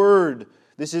in word,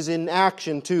 this is in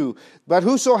action too. But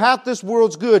whoso hath this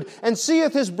world's good, and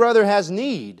seeth his brother has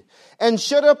need, and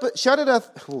shutteth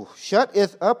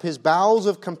up his bowels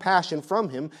of compassion from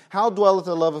him, how dwelleth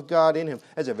the love of God in him?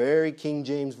 That's a very King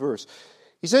James verse.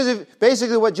 He says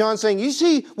basically what John's saying, you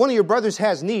see one of your brothers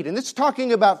has need, and it's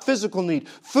talking about physical need,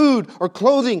 food or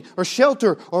clothing or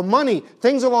shelter or money,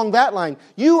 things along that line.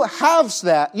 You have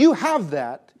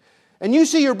that, and you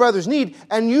see your brother's need,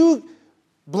 and you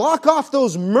block off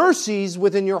those mercies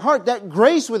within your heart, that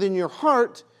grace within your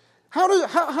heart.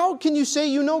 How can you say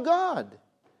you know God?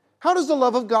 How does the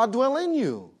love of God dwell in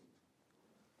you?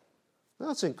 Well,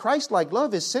 listen, Christ-like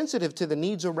love is sensitive to the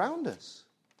needs around us.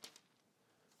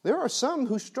 There are some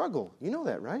who struggle. You know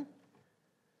that, right?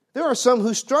 There are some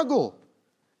who struggle,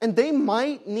 and they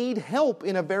might need help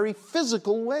in a very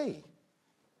physical way.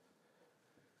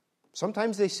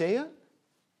 Sometimes they say it,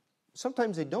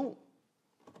 sometimes they don't.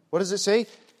 What does it say?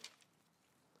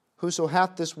 Whoso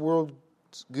hath this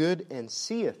world's good and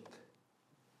seeth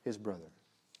his brother.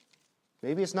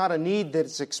 Maybe it's not a need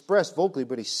that's expressed vocally,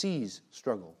 but he sees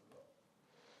struggle.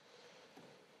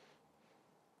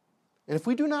 And if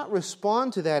we do not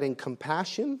respond to that in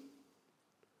compassion,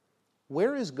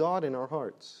 where is God in our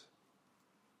hearts?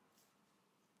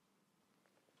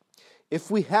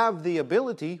 If we have the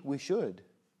ability, we should.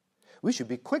 We should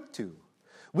be quick to.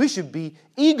 We should be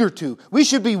eager to. We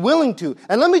should be willing to.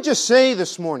 And let me just say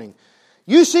this morning,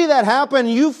 you see that happen,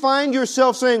 you find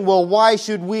yourself saying, well, why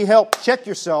should we help? Check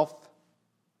yourself.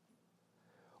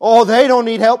 Oh, they don't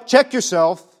need help. Check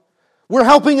yourself. We're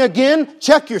helping again.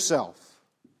 Check yourself.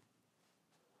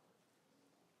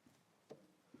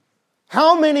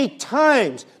 How many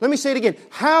times, let me say it again,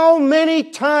 how many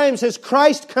times has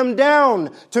Christ come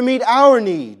down to meet our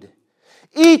need?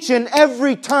 Each and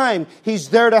every time He's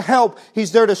there to help,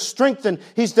 He's there to strengthen,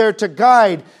 He's there to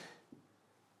guide.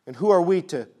 And who are we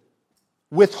to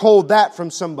withhold that from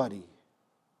somebody?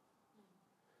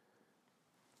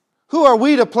 Who are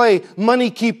we to play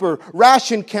money keeper,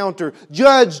 ration counter,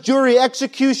 judge, jury,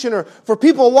 executioner for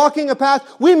people walking a path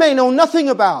we may know nothing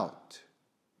about?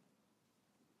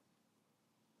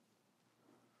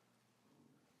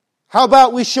 How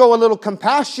about we show a little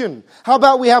compassion? How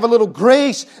about we have a little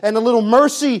grace and a little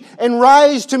mercy and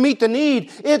rise to meet the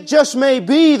need? It just may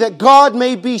be that God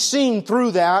may be seen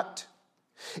through that.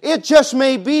 It just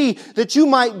may be that you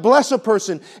might bless a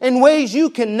person in ways you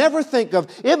can never think of.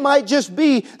 It might just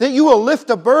be that you will lift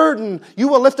a burden. You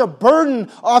will lift a burden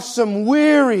off some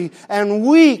weary and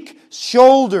weak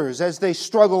shoulders as they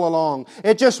struggle along.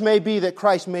 It just may be that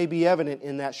Christ may be evident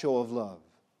in that show of love.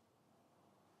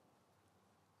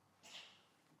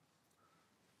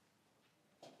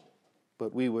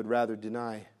 But we would rather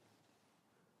deny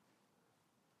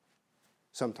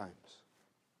sometimes.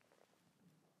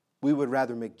 We would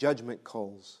rather make judgment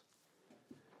calls.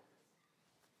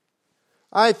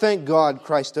 I thank God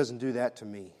Christ doesn't do that to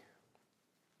me.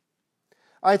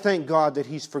 I thank God that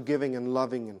He's forgiving and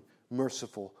loving and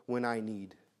merciful when I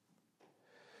need.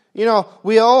 You know,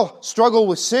 we all struggle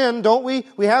with sin, don't we?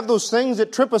 We have those things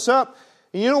that trip us up.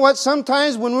 And you know what?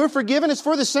 Sometimes when we're forgiven, it's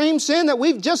for the same sin that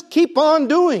we just keep on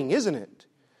doing, isn't it?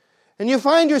 And you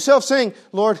find yourself saying,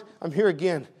 Lord, I'm here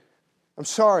again. I'm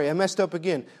sorry, I messed up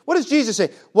again. What does Jesus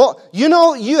say? Well, you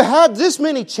know, you had this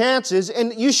many chances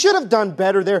and you should have done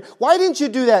better there. Why didn't you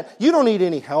do that? You don't need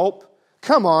any help.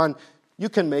 Come on, you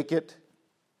can make it.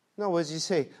 No, what does He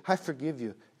say? I forgive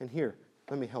you. And here,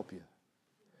 let me help you.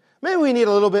 Maybe we need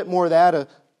a little bit more of that, a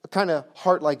kind of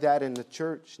heart like that in the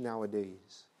church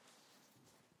nowadays.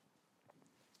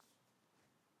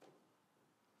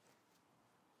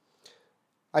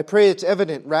 I pray it's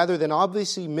evident rather than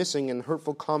obviously missing in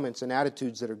hurtful comments and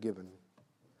attitudes that are given.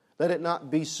 Let it not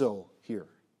be so here.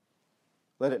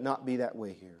 Let it not be that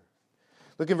way here.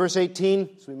 Look in verse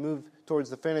 18 as we move towards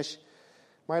the finish.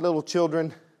 My little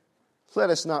children, let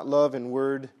us not love in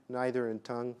word, neither in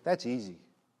tongue. That's easy.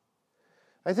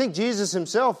 I think Jesus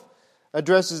Himself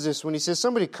addresses this when He says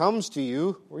somebody comes to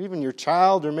you, or even your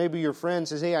child, or maybe your friend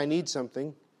says, hey, I need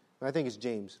something. I think it's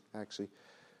James, actually.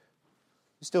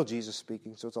 It's still Jesus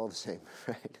speaking, so it's all the same,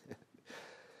 right?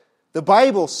 The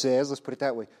Bible says, let's put it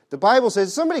that way, the Bible says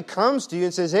if somebody comes to you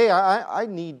and says, hey, I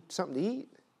need something to eat,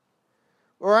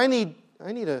 or I need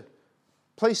a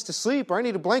place to sleep, or I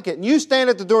need a blanket, and you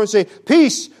stand at the door and say,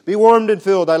 peace, be warmed and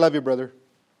filled, I love you, brother.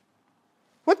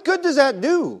 What good does that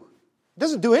do? It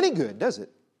doesn't do any good, does it?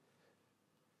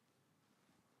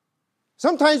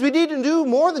 Sometimes we need to do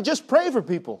more than just pray for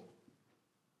people.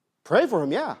 Pray for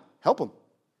them, yeah, help them.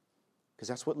 Because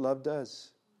that's what love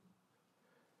does.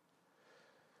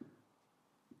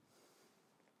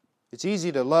 It's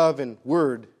easy to love in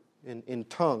word, in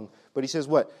tongue. But he says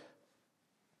what?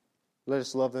 Let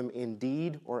us love them in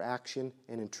deed or action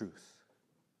and in truth.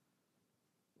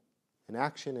 In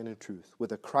action and in truth.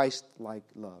 With a Christ-like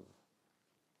love.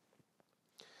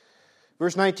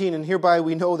 Verse 19, and hereby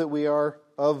we know that we are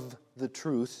of the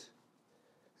truth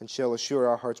and shall assure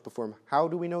our hearts before Him. How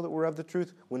do we know that we're of the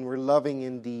truth? When we're loving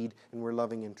in deed and we're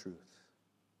loving in truth.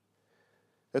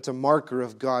 That's a marker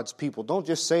of God's people. Don't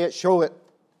just say it, show it.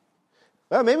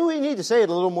 Well, maybe we need to say it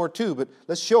a little more too, but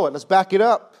let's show it. Let's back it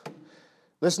up.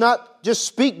 Let's not just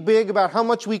speak big about how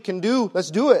much we can do. Let's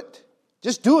do it.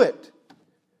 Just do it.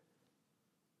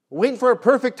 Waiting for a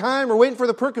perfect time or waiting for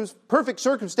the perfect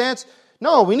circumstance.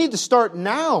 No, we need to start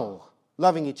now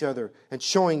loving each other and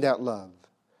showing that love.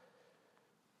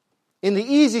 In the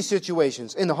easy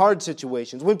situations, in the hard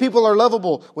situations, when people are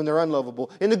lovable, when they're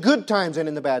unlovable, in the good times and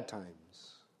in the bad times.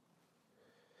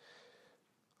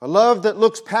 A love that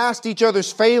looks past each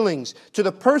other's failings to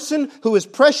the person who is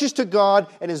precious to God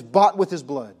and is bought with His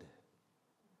blood.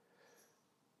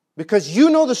 Because you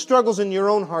know the struggles in your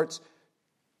own hearts,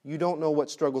 you don't know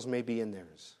what struggles may be in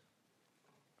theirs.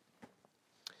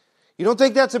 You don't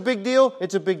think that's a big deal?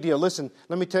 It's a big deal. Listen,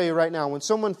 let me tell you right now, when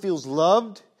someone feels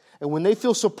loved and when they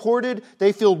feel supported,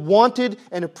 they feel wanted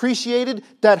and appreciated,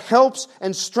 that helps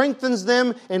and strengthens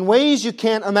them in ways you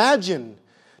can't imagine.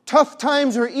 Tough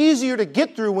times are easier to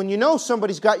get through when you know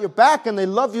somebody's got your back and they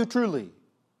love you truly.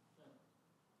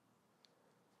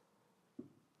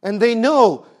 And they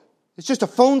know it's just a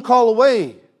phone call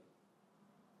away.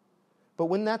 But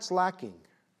when that's lacking,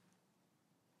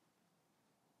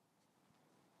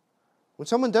 when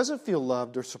someone doesn't feel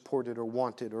loved or supported or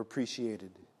wanted or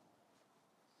appreciated,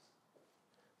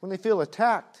 when they feel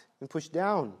attacked and pushed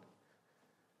down,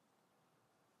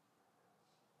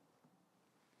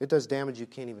 it does damage you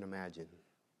can't even imagine.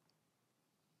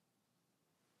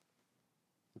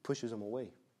 It pushes them away.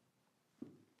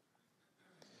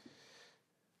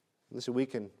 Listen, we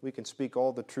can speak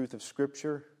all the truth of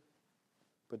Scripture,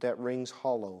 but that rings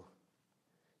hollow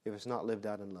if it's not lived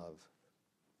out in love.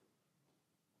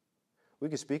 We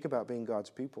can speak about being God's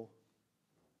people.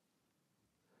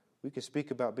 We can speak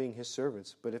about being His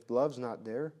servants, but if love's not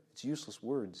there, it's useless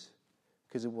words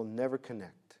because it will never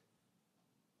connect.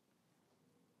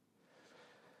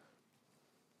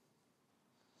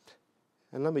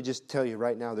 And let me just tell you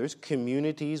right now, there's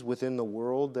communities within the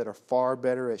world that are far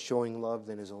better at showing love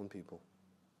than His own people.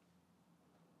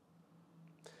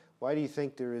 Why do you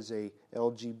think there is a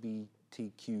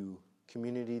LGBTQ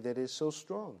community that is so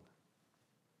strong?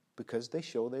 Because they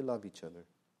show they love each other.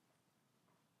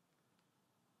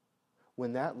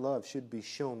 When that love should be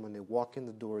shown when they walk in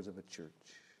the doors of a church.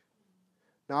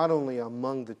 Not only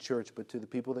among the church, but to the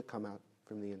people that come out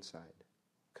from the inside.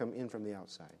 Come in from the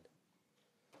outside.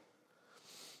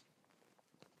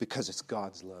 Because it's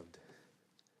God's loved.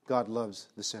 God loves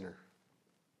the sinner.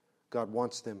 God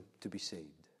wants them to be saved.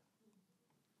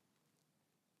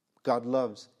 God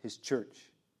loves His church.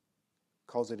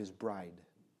 Calls it His bride.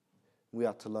 We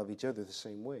ought to love each other the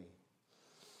same way.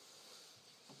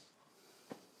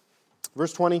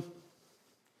 Verse 20.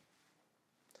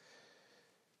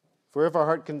 For if our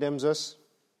heart condemns us,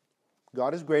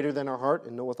 God is greater than our heart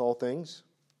and knoweth all things.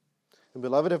 And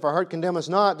beloved, if our heart condemn us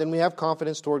not, then we have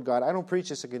confidence toward God. I don't preach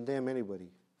this to condemn anybody.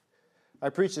 I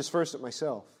preach this first at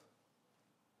myself.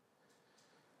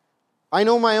 I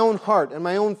know my own heart and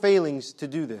my own failings to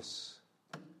do this.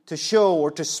 To show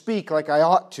or to speak like I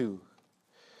ought to.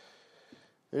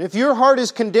 And if your heart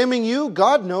is condemning you,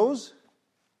 God knows.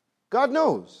 God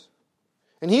knows.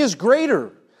 And He is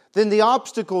greater than the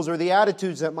obstacles or the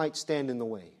attitudes that might stand in the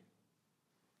way.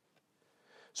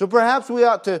 So perhaps we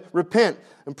ought to repent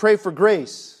and pray for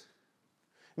grace.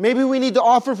 Maybe we need to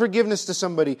offer forgiveness to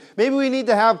somebody. Maybe we need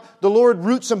to have the Lord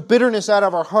root some bitterness out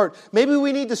of our heart. Maybe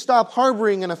we need to stop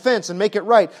harboring an offense and make it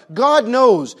right. God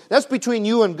knows. That's between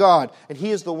you and God. And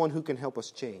He is the one who can help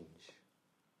us change.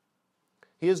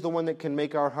 He is the one that can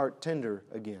make our heart tender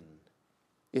again,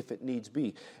 if it needs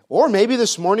be. Or maybe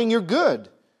this morning you're good.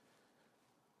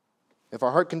 If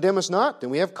our heart condemn us not, then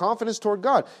we have confidence toward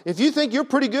God. If you think you're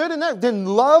pretty good in that, then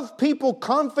love people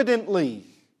confidently.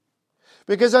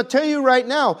 Because I tell you right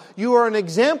now, you are an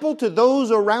example to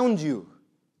those around you.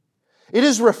 It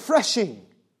is refreshing.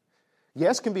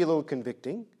 Yes, can be a little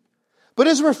convicting. But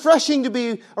it's refreshing to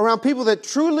be around people that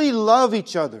truly love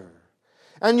each other.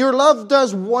 And your love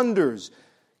does wonders.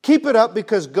 Keep it up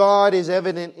because God is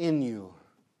evident in you.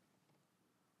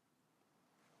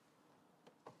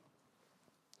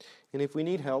 And if we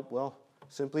need help, well,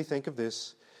 simply think of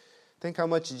this. Think how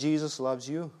much Jesus loves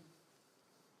you.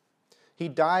 He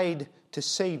died to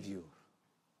save you.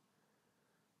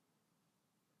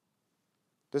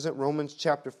 Doesn't Romans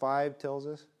chapter 5 tells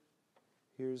us?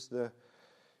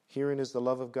 Herein is the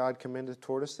love of God commended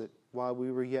toward us, that while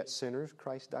we were yet sinners,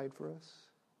 Christ died for us.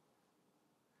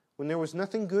 When there was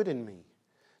nothing good in me,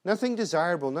 nothing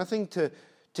desirable, nothing to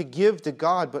give to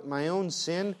God but my own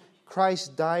sin,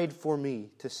 Christ died for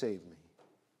me to save me.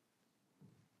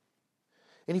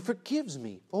 And He forgives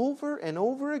me over and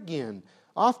over again,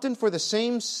 often for the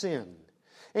same sin.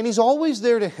 And He's always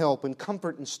there to help and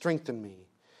comfort and strengthen me.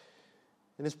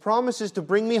 And His promise is to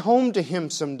bring me home to Him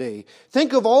someday.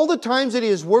 Think of all the times that He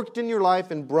has worked in your life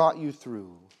and brought you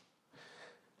through.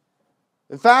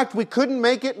 In fact, we couldn't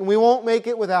make it and we won't make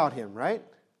it without Him, right?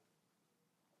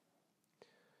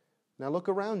 Now look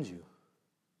around you,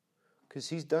 because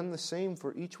He's done the same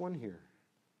for each one here.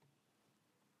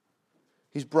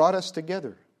 He's brought us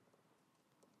together.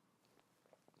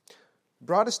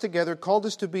 Brought us together, called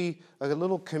us to be a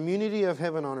little community of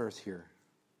heaven on earth here.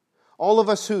 All of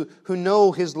us who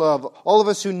know His love, all of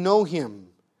us who know Him.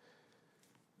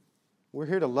 We're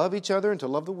here to love each other and to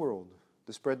love the world,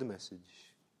 to spread the message.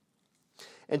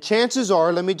 And chances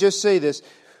are, let me just say this,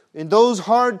 in those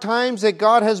hard times that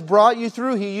God has brought you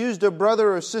through, He used a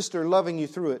brother or sister loving you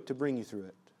through it to bring you through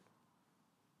it.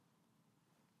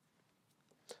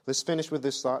 Let's finish with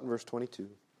this thought in verse 22.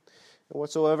 And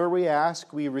whatsoever we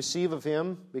ask, we receive of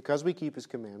Him, because we keep His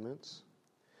commandments,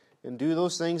 and do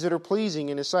those things that are pleasing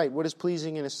in His sight. What is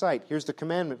pleasing in His sight? Here's the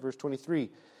commandment, verse 23,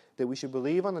 that we should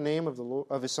believe on the name of the Lord,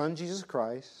 of His Son, Jesus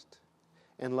Christ,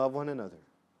 and love one another.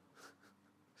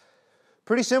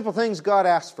 Pretty simple things God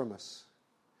asks from us.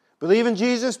 Believe in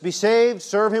Jesus, be saved,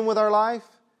 serve Him with our life,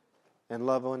 and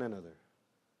love one another.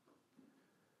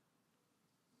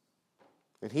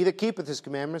 And he that keepeth His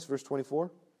commandments, verse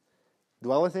 24,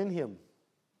 dwelleth in Him,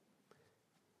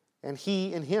 and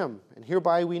He in Him. And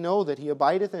hereby we know that He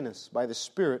abideth in us by the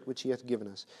Spirit which He hath given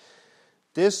us.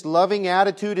 This loving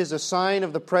attitude is a sign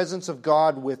of the presence of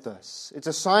God with us. It's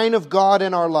a sign of God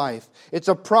in our life. It's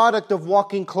a product of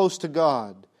walking close to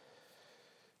God.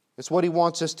 It's what He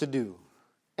wants us to do.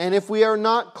 And if we are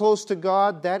not close to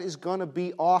God, that is going to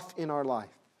be off in our life.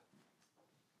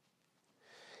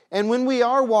 And when we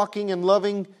are walking and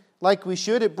loving like we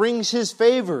should, it brings His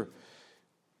favor.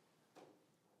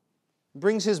 It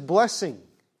brings His blessing.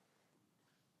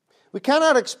 We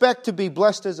cannot expect to be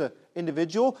blessed as an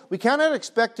individual. We cannot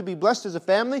expect to be blessed as a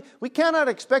family. We cannot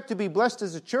expect to be blessed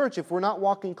as a church if we're not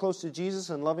walking close to Jesus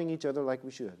and loving each other like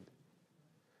we should.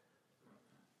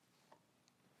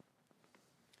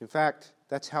 In fact,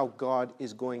 that's how God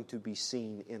is going to be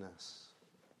seen in us.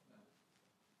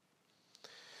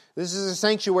 This is a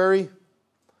sanctuary,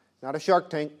 not a Shark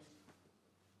Tank.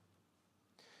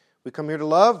 We come here to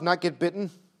love, not get bitten.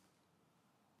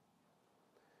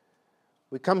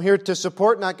 We come here to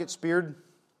support, not get speared.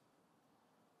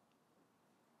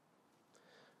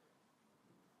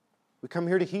 We come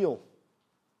here to heal.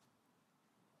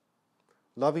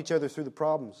 Love each other through the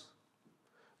problems.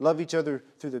 Love each other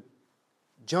through the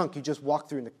junk you just walked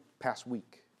through in the past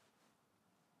week.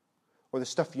 Or the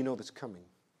stuff you know that's coming.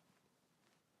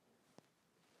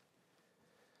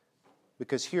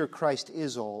 Because here Christ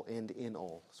is all and in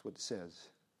all. That's what it says.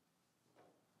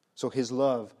 So His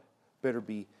love better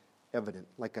be evident,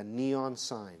 like a neon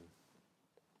sign.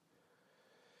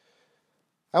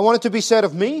 I want it to be said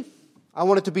of me. I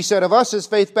want it to be said of us as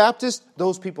Faith Baptist.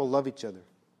 Those people love each other.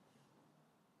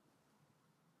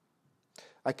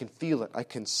 I can feel it. I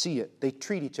can see it. They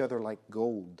treat each other like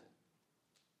gold.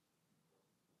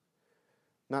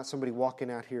 Not somebody walking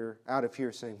out of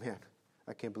here saying, man,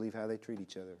 I can't believe how they treat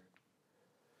each other.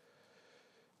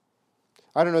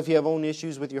 I don't know if you have own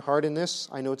issues with your heart in this.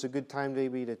 I know it's a good time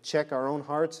maybe to check our own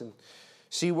hearts and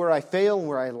see where I fail and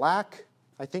where I lack.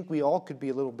 I think we all could be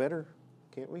a little better,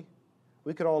 can't we?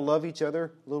 We could all love each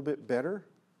other a little bit better.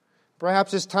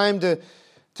 Perhaps it's time to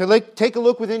take a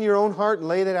look within your own heart and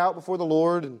lay that out before the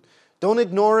Lord. And don't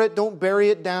ignore it. Don't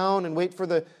bury it down and wait for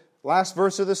the last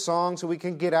verse of the song so we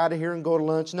can get out of here and go to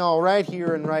lunch. No, right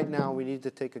here and right now we need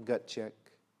to take a gut check.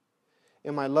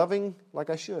 Am I loving like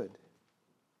I should?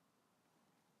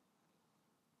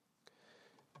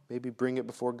 Maybe bring it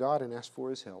before God and ask for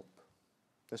His help.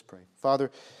 Let's pray.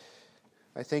 Father,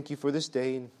 I thank You for this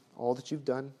day and all that You've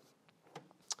done.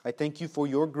 I thank You for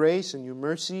Your grace and Your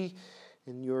mercy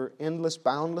and Your endless,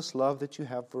 boundless love that You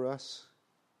have for us.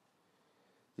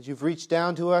 That You've reached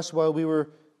down to us while we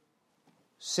were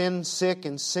sin-sick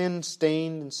and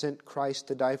sin-stained and sent Christ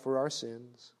to die for our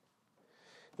sins.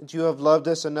 That You have loved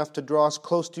us enough to draw us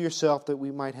close to Yourself that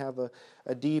we might have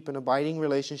a deep and abiding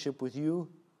relationship with You.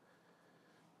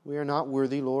 We are not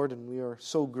worthy, Lord, and we are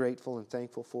so grateful and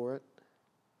thankful for it.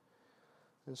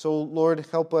 And so, Lord,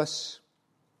 help us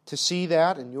to see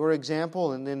that in your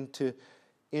example, and then to,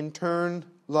 in turn,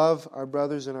 love our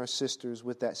brothers and our sisters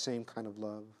with that same kind of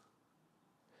love.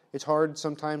 It's hard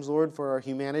sometimes, Lord, for our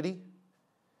humanity.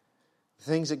 The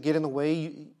things that get in the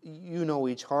way, you know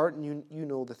each heart, and you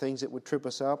know the things that would trip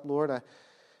us up, Lord.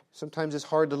 Sometimes it's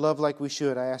hard to love like we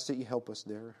should. I ask that you help us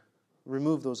there.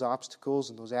 Remove those obstacles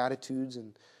and those attitudes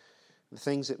and the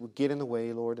things that would get in the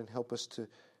way, Lord, and help us to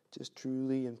just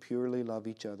truly and purely love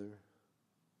each other.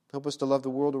 Help us to love the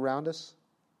world around us,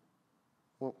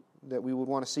 that we would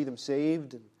want to see them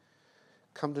saved and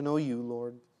come to know you,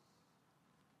 Lord.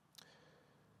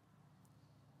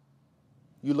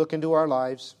 You look into our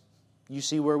lives. You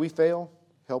see where we fail.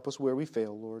 Help us where we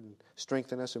fail, Lord, and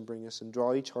strengthen us and bring us and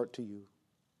draw each heart to you.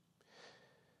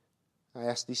 I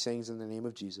ask these things in the name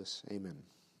of Jesus. Amen.